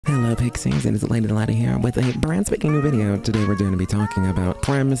Hello Pixies, it is Lady Laddie here with a brand spanking new video. Today we're going to be talking about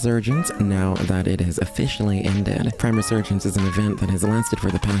Prime Resurgence now that it has officially ended. Prime Resurgence is an event that has lasted for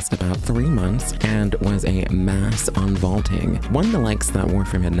the past about 3 months and was a mass unvaulting, one the likes that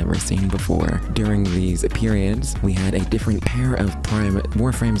Warframe had never seen before. During these periods, we had a different pair of Prime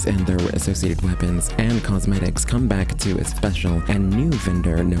Warframes and their associated weapons and cosmetics come back to a special and new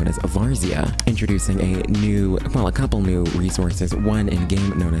vendor known as Varzia, introducing a couple new resources, one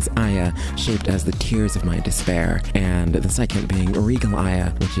in-game known as Aya, shaped as the tears of my despair, and the second being Regal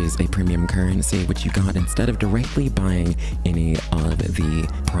Aya, which is a premium currency which you got instead of directly buying any of the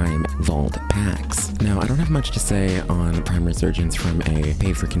Prime Vault packs. Now, I don't have much to say on Prime Resurgence from a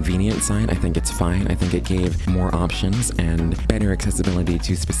pay-for-convenience side. I think it's fine. I think it gave more options and better accessibility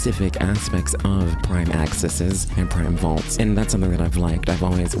to specific aspects of Prime accesses and Prime Vaults, and that's something that I've liked. I've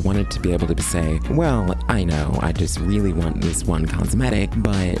always wanted to be able to say, well, I know, I just really want this one cosmetic,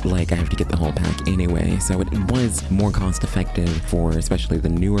 but like I have to get the whole pack anyway, so it was more cost effective for especially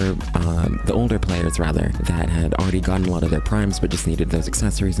the older players rather, that had already gotten a lot of their primes but just needed those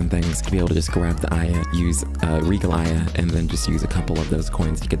accessories and things to be able to just grab the Aya, use Regal Aya, and then just use a couple of those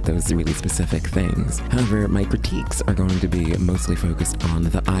coins to get those really specific things. However, my critiques are going to be mostly focused on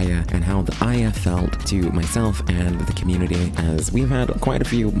the Aya and how the Aya felt to myself and the community, as we've had quite a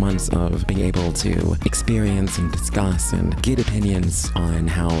few months of being able to experience and discuss and get opinions on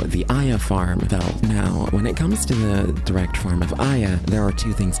how the Aya farm felt. Now, when it comes to the direct farm of Aya, there are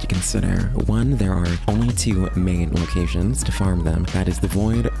two things to consider. One, there are only two main locations to farm them. That is the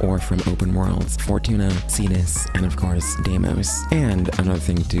Void or from open worlds, Fortuna, Cetus, and of course Deimos. And another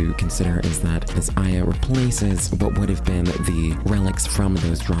thing to consider is that this Aya replaces what would have been the relics from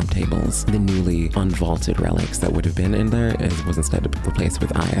those drop tables, the newly unvaulted relics that would have been in there, as was instead replaced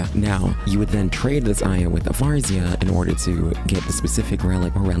with Aya. Now, you would then trade this Aya with Varzia in order to get the specific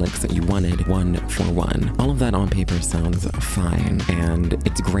relic or relics that you wanted, one for one. All of that on paper sounds fine, and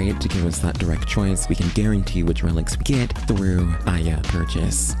it's great to give us that direct choice. We can guarantee which relics we get through Aya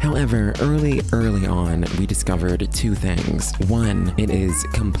purchase. However, early on, we discovered two things. One, it is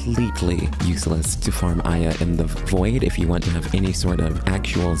completely useless to farm Aya in the Void if you want to have any sort of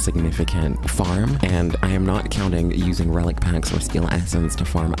actual significant farm, and I am not counting using relic packs or steel essence to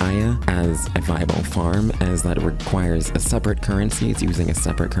farm Aya as a viable farm, as that requires a separate currency. It's using a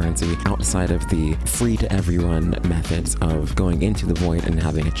separate currency outside of the free-to-everyone methods of going into the Void and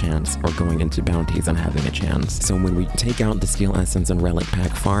having a chance, or going into bounties and having a chance. So when we take out the steel essence and relic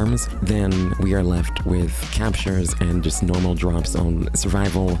pack farms, then we are left with captures and just normal drops on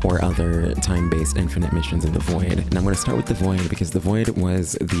survival or other time-based infinite missions in the Void. And I'm going to start with the Void because the Void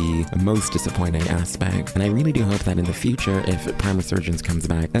was the most disappointing aspect, and I really do hope that in the future, if Prime Resurgence comes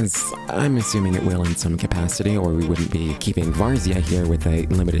back, as I'm assuming it will in some capacity, or we wouldn't be keeping Varzia here with a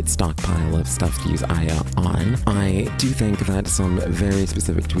limited stockpile of stuff to use Aya on, I do think that some very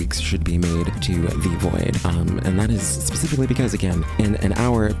specific tweaks should be made to the Void, and that is specifically because, again, in an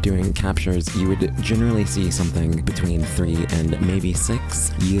hour of doing captures, you would generally see something between 3 and maybe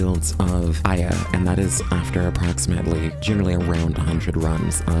 6 yields of Aya, and that is after approximately, generally around 100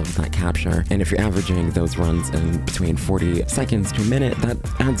 runs of that capture. And if you're averaging those runs in between 40 seconds to a minute, that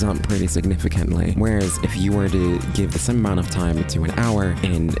adds up pretty significantly. Whereas if you were to give the same amount of time to an hour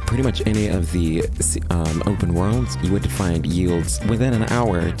in pretty much any of the open worlds, you would find yields within an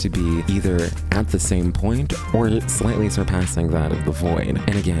hour to be either at the same point or slightly surpassing that of the Void.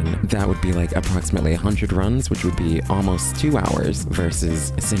 And again, that would be like approximately 100 runs, which would be almost 2 hours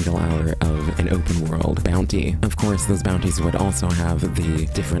versus a single hour of an open world bounty. Of course, those bounties would also have the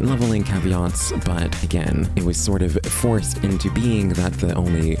different leveling caveats, but again, it was sort of forced into being that the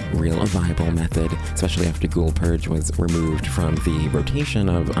only real viable method, especially after Ghoul Purge was removed from the rotation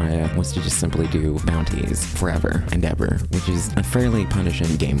of Aya, was to just simply do bounties forever and ever, which is a fairly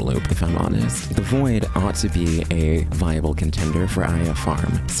punishing game loop, if I'm honest. The Void ought to be a viable contender for Aya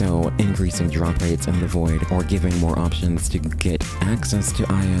farm, so increasing drop rates in the Void, or giving more options to get access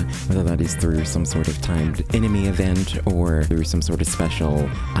to Aya, whether that is through some sort of timed enemy event or through some sort of special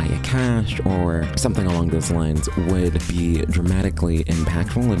Aya cache or something along those lines, would be dramatically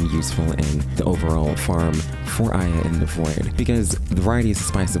impactful and useful in the overall farm for Aya in the Void, because the variety is the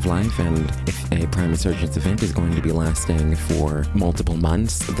spice of life, and if a Prime Resurgence event is going to be lasting for multiple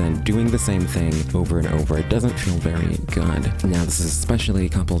months, then doing the same thing over and over doesn't feel very good. Now, this is especially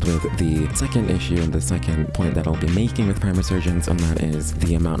coupled with the second issue and the second point that I'll be making with Prime Resurgence, and that is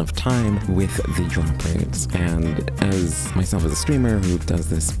the amount of time with the drop rates. And as myself as a streamer who does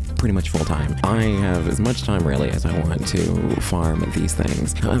this pretty much full time, I have as much time really as I want to farm these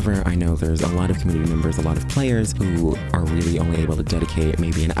things. However, I know there's a lot of community members, a lot of players who are really only able to to dedicate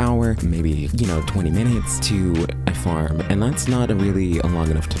maybe an hour, maybe, 20 minutes to a farm, and that's not really a long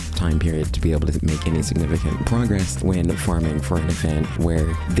enough time period to be able to make any significant progress when farming for an event where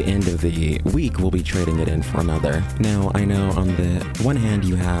the end of the week we'll be trading it in for another. Now, I know on the one hand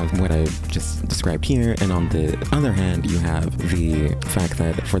you have what I just described here, and on the other hand you have the fact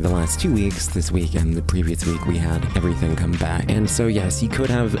that for the last 2 weeks, this week and the previous week, we had everything come back. And so yes, you could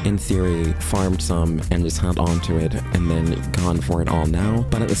have, in theory, farmed some and just held on to it and then gone for it all now,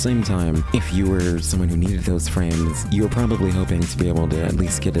 but at the same time, if you were someone who needed those frames, you were probably hoping to be able to at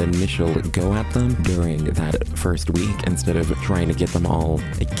least get an initial go at them during that first week instead of trying to get them all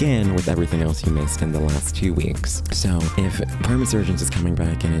again with everything else you missed in the last 2 weeks. So if Prime Resurgence is coming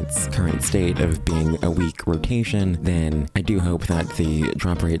back in its current state of being a week rotation, then I do hope that the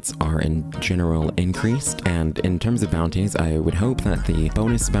drop rates are in general increased, and in terms of bounties, I would hope that the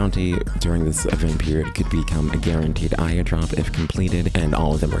bonus bounty during this event period could become a guaranteed Aya drop if completed, and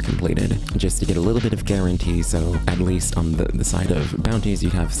all of them are completed, just to get a little bit of guarantee. So at least on the side of bounties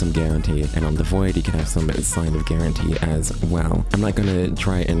you'd have some guarantee, and on the void you could have some sign of guarantee as well. I'm not going to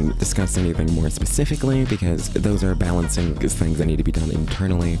try and discuss anything more specifically because those are balancing things that need to be done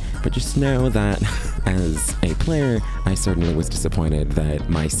internally, but just know that as a player, I certainly was disappointed that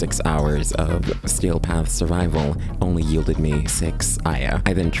my 6 hours of Steel Path survival only yielded me 6 Aya.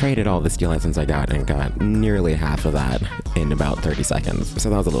 I then traded all the steel essence I got and got nearly half of that in about 30 seconds, so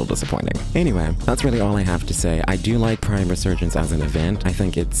that was a little disappointing. Anyway, that's really all I have to say. I do like Prime Resurgence as an event. I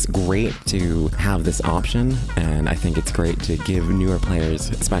think it's great to have this option, and I think it's great to give newer players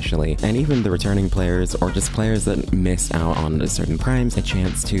especially, and even the returning players or just players that missed out on certain primes, a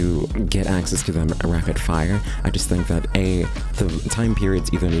chance to get access to them rapid fire. I just think that the time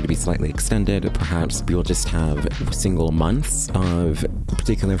periods either need to be slightly extended, perhaps we'll just have single months of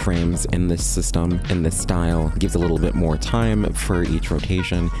particular frames in this system, in this style. It gives a little bit more time for each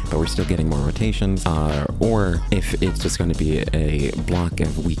rotation, but we're still getting more rotations, or if it's just going to be a block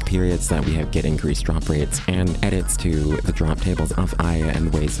of week periods that we get increased drop rates and edits to the drop tables of Aya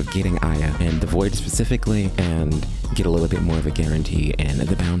and ways of getting Aya and the void specifically, and get a little bit more of a guarantee in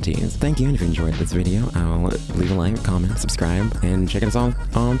the bounties. Thank you, and if you enjoyed this video, I'll leave a like, comment, subscribe, and check us all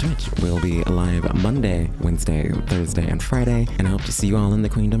on Twitch. We'll be live Monday, Wednesday, Thursday, and Friday, and I hope to see you all in the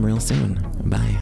Queendom real soon. Bye.